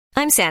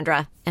I'm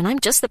Sandra, and I'm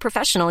just the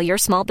professional your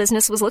small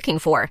business was looking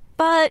for.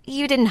 But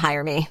you didn't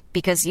hire me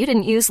because you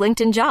didn't use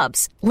LinkedIn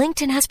Jobs.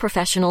 LinkedIn has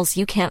professionals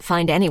you can't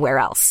find anywhere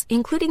else,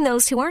 including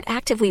those who aren't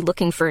actively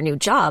looking for a new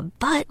job,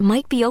 but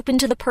might be open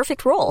to the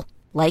perfect role,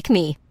 like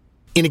me.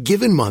 In a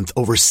given month,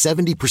 over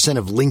 70%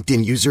 of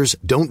LinkedIn users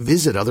don't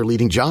visit other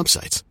leading job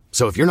sites.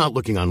 So if you're not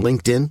looking on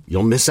LinkedIn,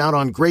 you'll miss out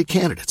on great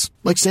candidates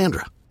like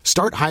Sandra.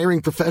 Start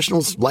hiring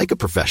professionals like a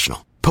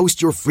professional.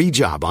 Post your free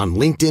job on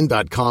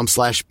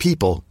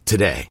linkedin.com/people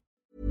today.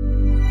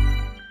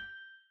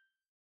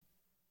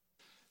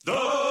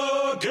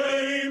 The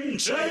Game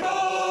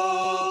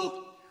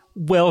Table!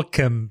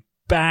 Welcome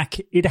back.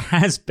 It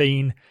has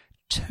been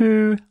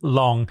too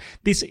long.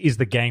 This is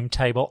The Game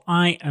Table.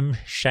 I am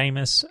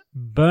Seamus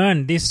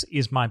Byrne. This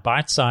is my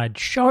bite-sized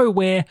show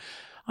where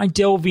I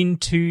delve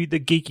into the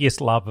geekiest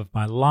love of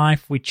my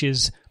life, which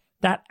is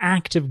that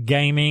act of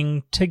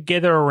gaming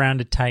together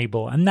around a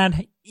table. And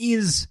that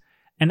is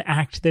an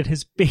act that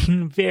has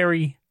been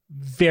very,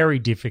 very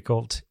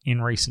difficult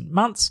in recent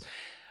months.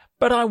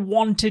 But I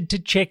wanted to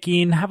check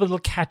in, have a little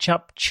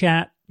catch-up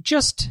chat,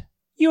 just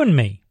you and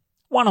me,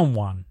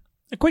 one-on-one.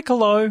 A quick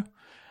hello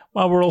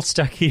while we're all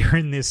stuck here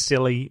in this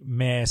silly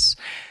mess.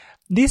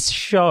 This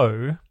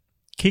show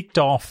kicked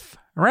off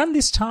around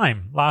this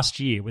time last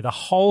year with a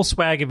whole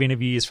swag of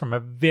interviews from a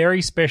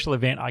very special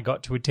event I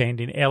got to attend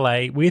in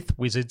LA with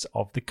Wizards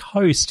of the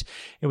Coast.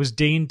 It was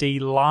D&D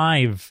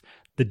Live,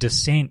 The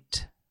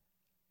Descent,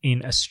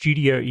 in a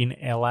studio in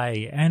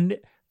LA. And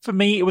for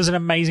me, it was an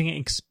amazing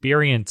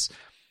experience.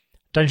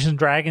 Dungeons &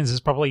 Dragons is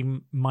probably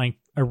my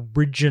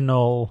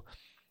original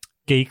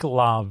geek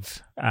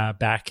love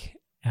back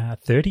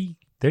 30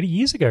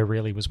 years ago,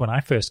 really, was when I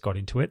first got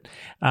into it.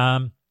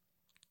 And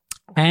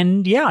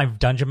yeah, I've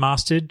dungeon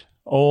mastered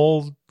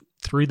all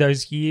through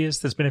those years.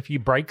 There's been a few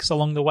breaks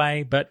along the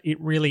way, but it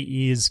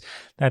really is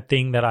that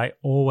thing that I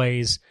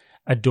always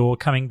adore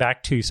coming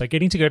back to. So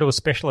getting to go to a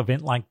special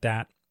event like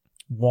that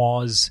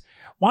was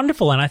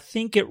wonderful. And I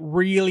think it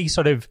really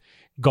sort of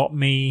got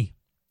me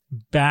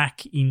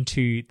back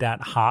into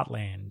that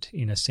heartland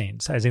in a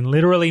sense, as in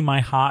literally my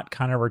heart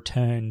kind of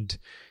returned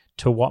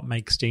to what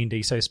makes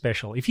D&D so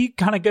special. If you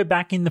kind of go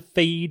back in the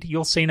feed,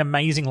 you'll see an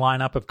amazing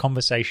lineup of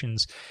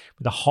conversations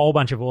with a whole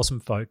bunch of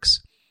awesome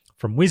folks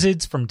from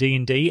Wizards, from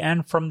D&D,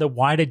 and from the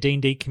wider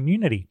D&D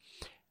community.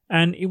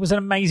 And it was an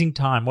amazing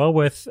time. Well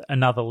worth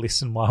another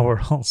listen while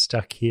we're all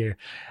stuck here.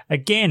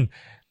 Again,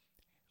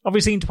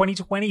 obviously in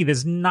 2020,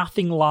 there's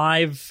nothing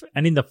live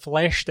and in the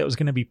flesh that was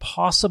going to be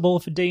possible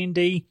for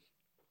D&D.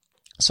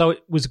 So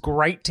it was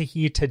great to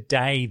hear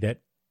today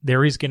that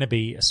there is going to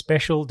be a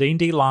special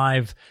D&D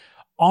Live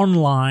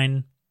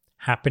online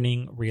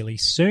happening really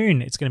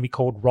soon. It's going to be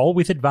called Roll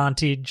with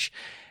Advantage.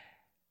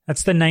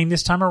 That's the name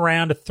this time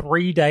around, a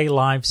 3-day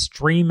live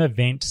stream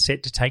event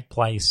set to take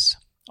place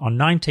on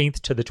 19th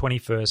to the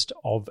 21st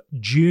of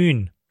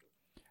June.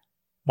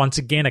 Once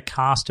again, a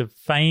cast of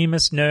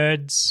famous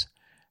nerds,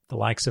 the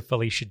likes of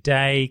Felicia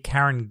Day,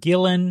 Karen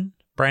Gillan,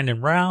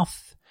 Brandon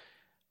Routh,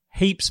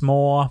 heaps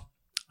more.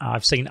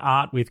 I've seen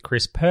art with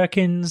Chris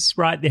Perkins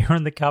right there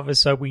on the cover,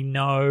 so we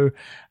know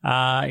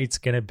it's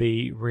going to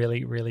be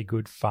really, really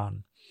good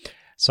fun.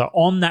 So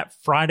on that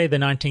Friday, the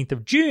 19th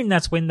of June,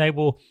 that's when they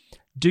will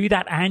do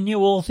that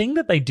annual thing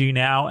that they do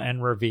now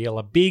and reveal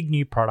a big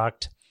new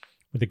product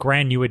with a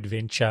brand new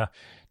adventure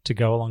to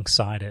go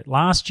alongside it.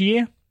 Last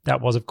year, that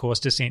was, of course,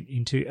 Descent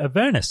into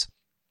Avernus.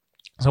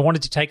 So I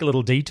wanted to take a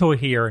little detour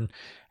here and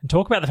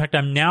talk about the fact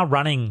I'm now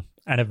running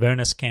an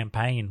Avernus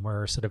campaign.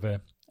 We're sort of a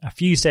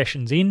few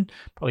sessions in,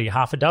 probably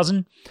half a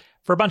dozen,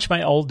 for a bunch of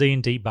my old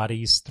D&D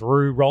buddies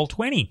through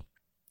Roll20.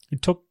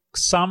 It took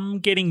some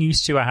getting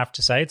used to, I have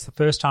to say. It's the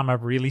first time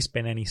I've really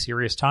spent any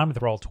serious time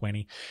with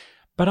Roll20.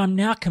 But I'm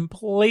now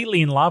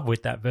completely in love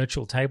with that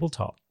virtual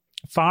tabletop.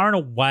 Far and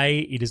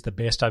away, it is the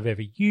best I've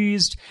ever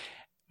used.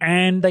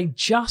 And they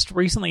just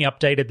recently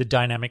updated the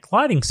dynamic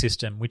lighting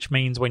system, which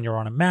means when you're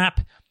on a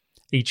map,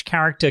 each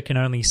character can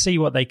only see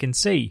what they can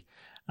see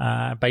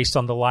based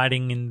on the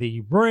lighting in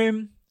the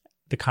room,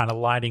 the kind of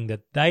lighting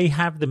that they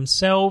have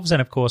themselves,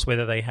 and of course,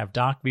 whether they have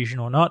dark vision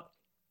or not.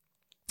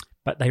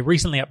 But they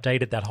recently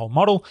updated that whole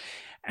model,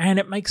 and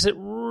it makes it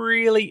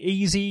really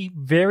easy,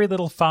 very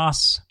little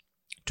fuss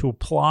to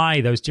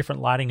apply those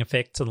different lighting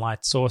effects and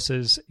light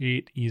sources.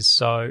 It is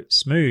so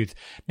smooth.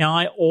 Now,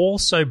 I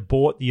also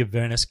bought the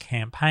Avernus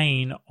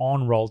campaign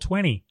on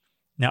Roll20.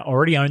 Now, I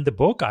already owned the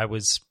book. I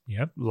was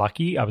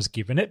lucky. I was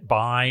given it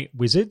by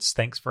Wizards.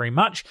 Thanks very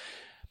much.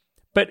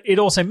 But it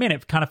also meant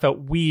it kind of felt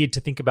weird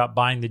to think about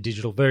buying the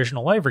digital version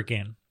all over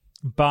again.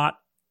 But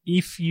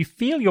if you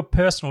feel your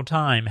personal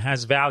time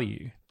has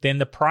value, then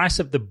the price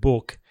of the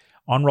book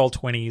on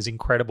Roll20 is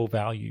incredible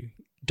value.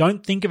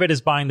 Don't think of it as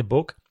buying the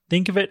book.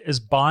 Think of it as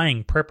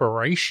buying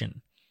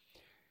preparation.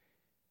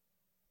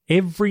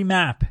 Every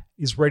map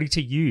is ready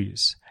to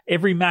use.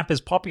 Every map is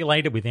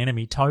populated with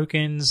enemy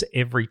tokens.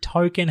 Every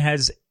token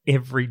has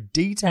every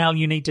detail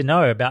you need to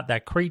know about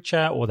that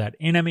creature or that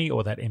enemy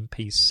or that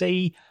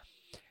NPC.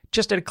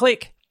 Just at a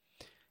click.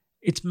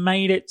 It's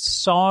made it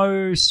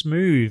so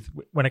smooth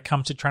when it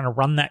comes to trying to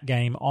run that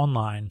game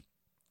online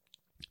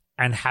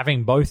and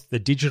having both the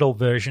digital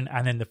version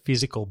and then the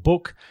physical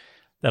book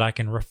that I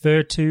can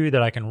refer to,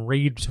 that I can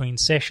read between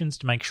sessions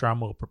to make sure I'm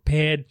well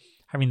prepared.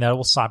 Having that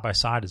all side by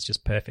side is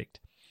just perfect.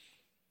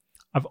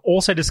 I've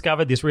also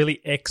discovered this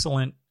really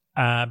excellent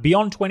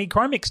Beyond 20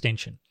 Chrome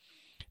extension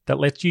that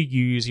lets you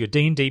use your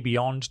D&D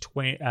Beyond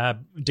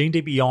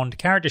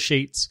character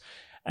sheets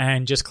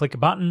and just click a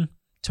button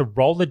to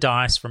roll the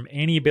dice from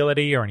any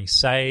ability or any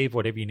save,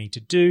 whatever you need to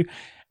do,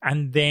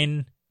 and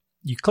then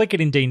you click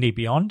it in D&D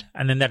Beyond,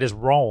 and then that is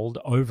rolled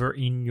over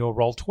in your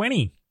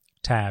Roll20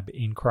 tab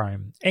in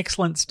Chrome.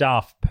 Excellent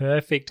stuff.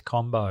 Perfect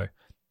combo.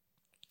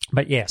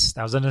 But yes,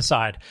 that was an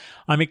aside.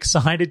 I'm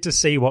excited to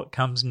see what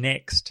comes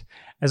next.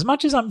 As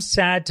much as I'm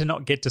sad to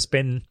not get to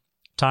spend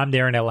time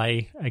there in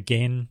LA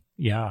again,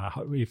 yeah,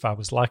 if I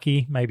was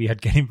lucky, maybe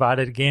I'd get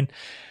invited again.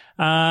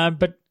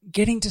 But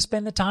getting to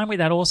spend the time with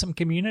that awesome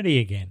community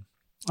again.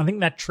 I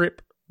think that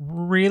trip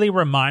really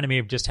reminded me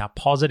of just how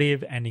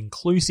positive and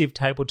inclusive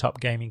tabletop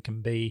gaming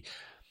can be,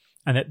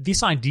 and that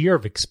this idea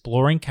of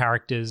exploring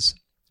characters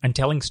and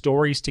telling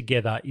stories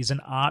together is an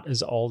art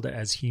as old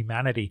as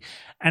humanity.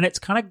 And it's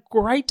kind of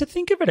great to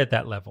think of it at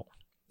that level.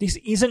 This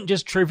isn't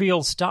just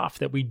trivial stuff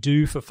that we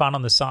do for fun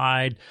on the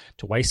side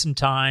to waste some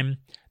time.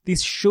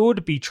 This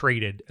should be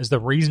treated as the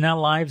reason our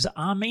lives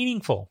are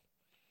meaningful.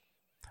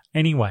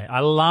 Anyway,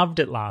 I loved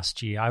it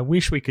last year. I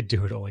wish we could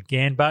do it all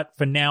again, but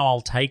for now I'll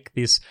take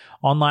this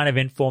online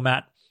event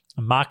format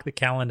and mark the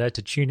calendar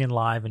to tune in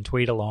live and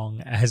tweet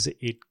along as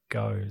it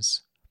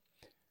goes.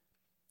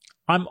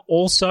 I'm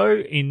also,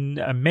 in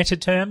meta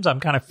terms, I'm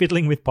kind of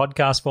fiddling with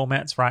podcast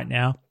formats right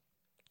now.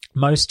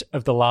 Most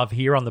of the love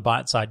here on the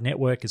Byteside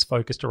Network is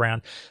focused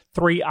around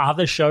 3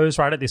 other shows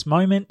right at this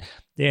moment.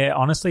 They're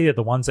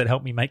the ones that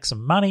help me make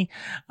some money,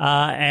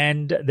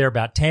 and they're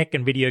about tech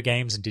and video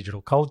games and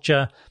digital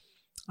culture.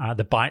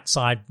 The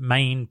Byteside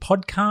main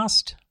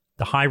podcast,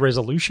 the High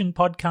Resolution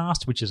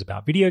podcast, which is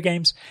about video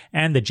games,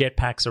 and the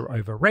Jetpacks Are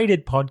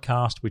Overrated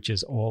podcast, which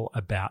is all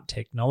about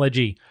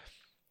technology.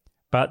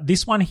 But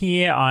this one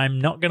here, I'm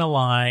not going to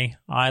lie,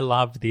 I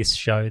love this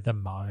show the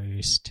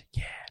most.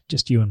 Yeah,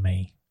 just you and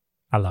me.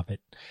 I love it.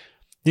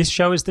 This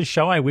show is the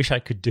show I wish I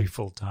could do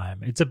full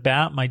time. It's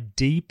about my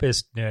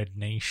deepest nerd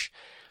niche,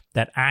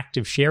 that act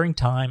of sharing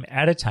time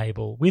at a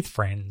table with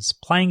friends,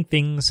 playing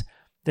things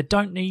that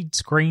don't need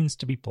screens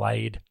to be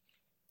played.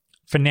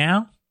 For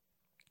now,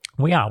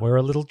 we're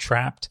a little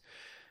trapped,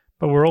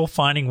 but we're all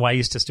finding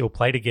ways to still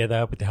play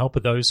together with the help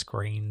of those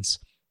screens.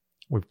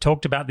 We've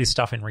talked about this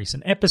stuff in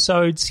recent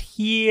episodes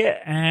here,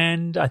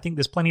 and I think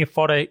there's plenty of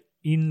fodder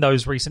in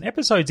those recent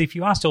episodes if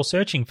you are still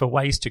searching for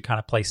ways to kind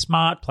of play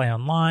smart, play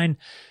online,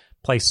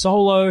 play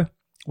solo,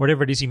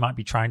 whatever it is you might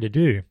be trying to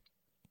do.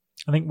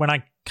 I think when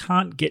I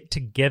can't get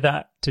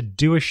together to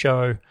do a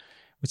show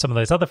with some of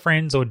those other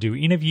friends or do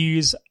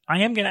interviews,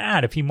 I am going to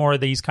add a few more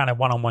of these kind of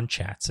one-on-one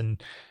chats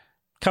and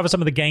cover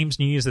some of the games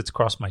news that's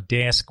across my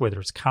desk, whether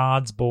it's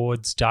cards,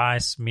 boards,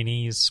 dice,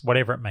 minis,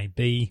 whatever it may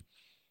be.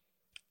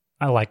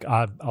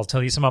 I'll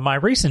tell you some of my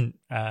recent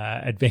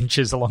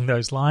adventures along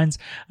those lines.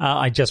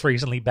 I just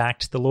recently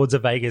backed the Lords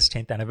of Vegas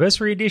 10th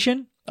Anniversary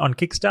Edition on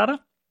Kickstarter.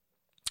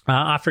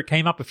 After it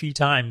came up a few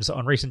times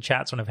on recent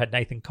chats when I've had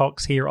Nathan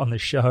Cox here on the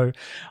show,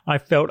 I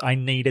felt I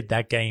needed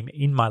that game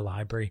in my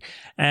library.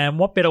 And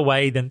what better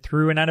way than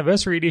through an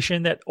anniversary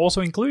edition that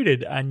also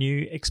included a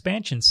new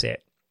expansion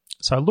set.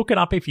 So look it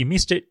up if you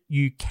missed it.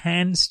 You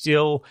can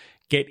still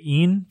get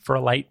in for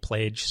a late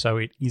pledge, so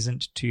it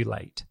isn't too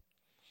late.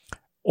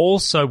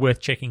 Also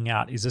worth checking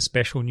out is a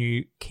special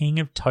new King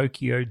of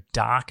Tokyo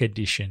Dark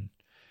Edition.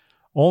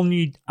 All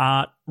new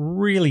art,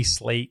 really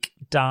sleek,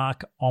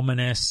 dark,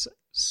 ominous,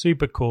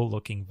 super cool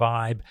looking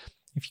vibe.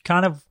 If you're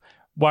kind of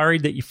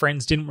worried that your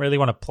friends didn't really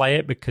want to play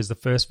it because the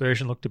first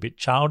version looked a bit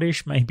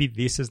childish, maybe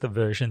this is the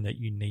version that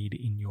you need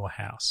in your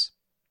house.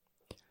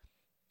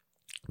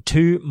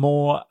 2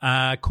 more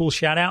cool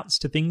shout outs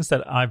to things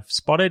that I've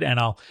spotted, and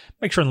I'll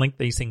make sure and link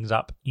these things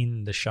up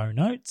in the show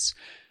notes.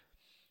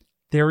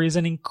 There is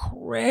an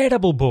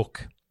incredible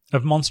book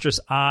of monstrous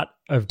art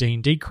of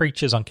D&D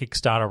creatures on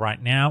Kickstarter right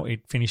now.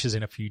 It finishes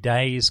in a few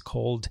days,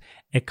 called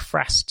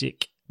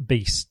Ekphrastic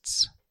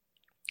Beasts.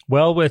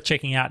 Well worth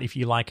checking out if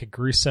you like a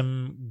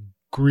gruesome,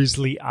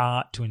 grisly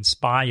art to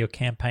inspire your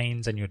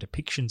campaigns and your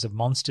depictions of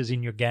monsters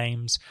in your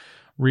games.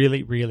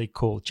 Really, really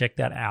cool. Check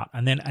that out.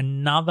 And then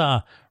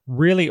another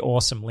really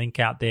awesome link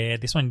out there,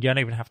 this one you don't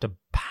even have to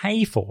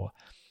pay for,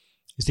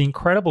 is the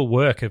incredible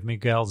work of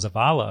Miguel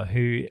Zavala,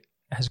 who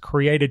has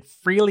created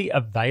freely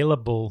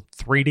available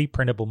 3D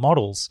printable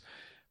models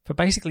for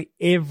basically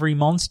every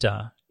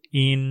monster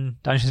in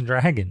Dungeons &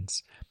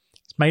 Dragons.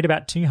 It's made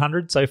about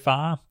 200 so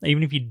far.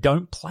 Even if you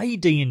don't play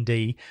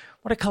D&D,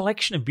 what a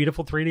collection of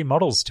beautiful 3D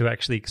models to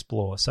actually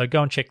explore. So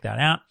go and check that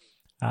out.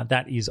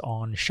 That is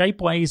on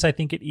Shapeways, I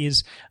think it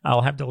is.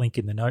 I'll have the link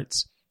in the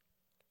notes.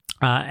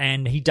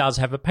 And he does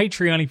have a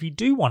Patreon if you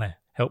do want to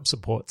help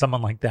support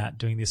someone like that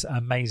doing this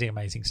amazing,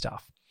 amazing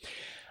stuff.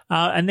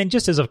 And then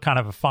just as a kind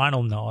of a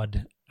final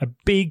nod, a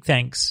big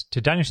thanks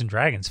to Dungeons &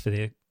 Dragons for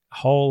their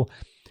whole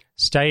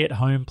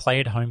stay-at-home,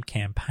 play-at-home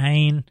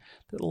campaign.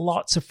 There's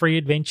lots of free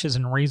adventures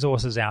and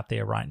resources out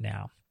there right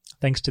now,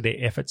 thanks to their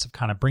efforts of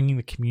kind of bringing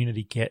the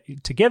community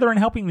together and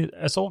helping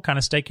us all kind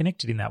of stay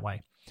connected in that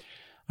way.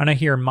 I know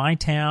here in my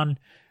town,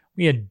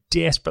 we are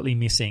desperately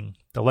missing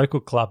the local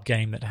club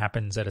game that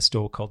happens at a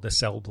store called the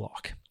Cell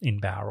Block in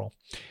Bowral,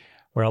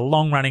 where a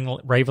long-running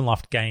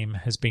Ravenloft game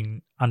has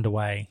been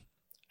underway.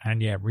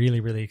 And yeah, really,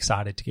 really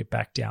excited to get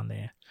back down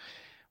there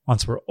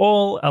once we're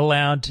all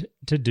allowed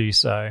to do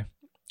so.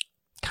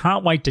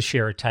 Can't wait to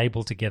share a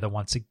table together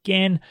once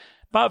again.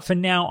 But for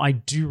now, I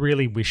do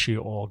really wish you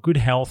all good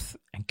health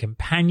and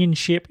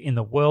companionship in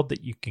the world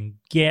that you can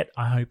get.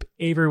 I hope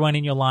everyone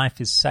in your life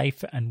is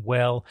safe and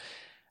well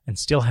and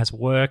still has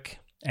work,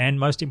 and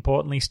most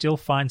importantly, still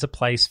finds a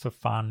place for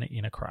fun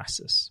in a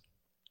crisis.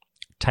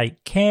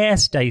 Take care,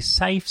 stay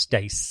safe,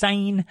 stay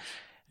sane,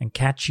 and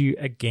catch you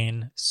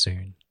again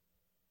soon.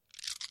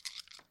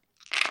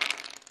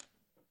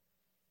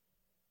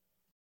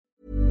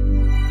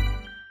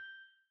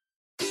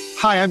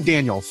 Hi, I'm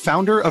Daniel,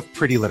 founder of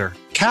Pretty Litter.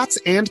 Cats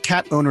and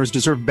cat owners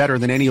deserve better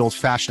than any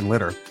old-fashioned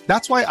litter.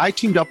 That's why I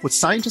teamed up with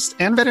scientists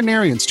and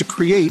veterinarians to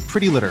create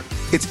Pretty Litter.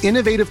 Its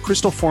innovative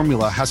crystal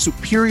formula has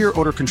superior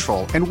odor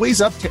control and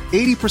weighs up to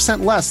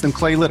 80% less than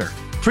clay litter.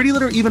 Pretty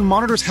Litter even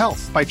monitors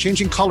health by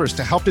changing colors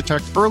to help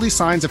detect early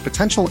signs of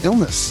potential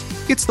illness.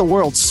 It's the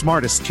world's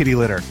smartest kitty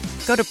litter.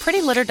 Go to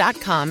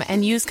prettylitter.com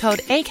and use code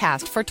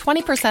ACAST for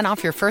 20%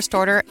 off your first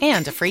order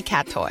and a free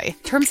cat toy.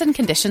 Terms and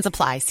conditions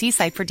apply. See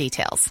site for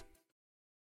details.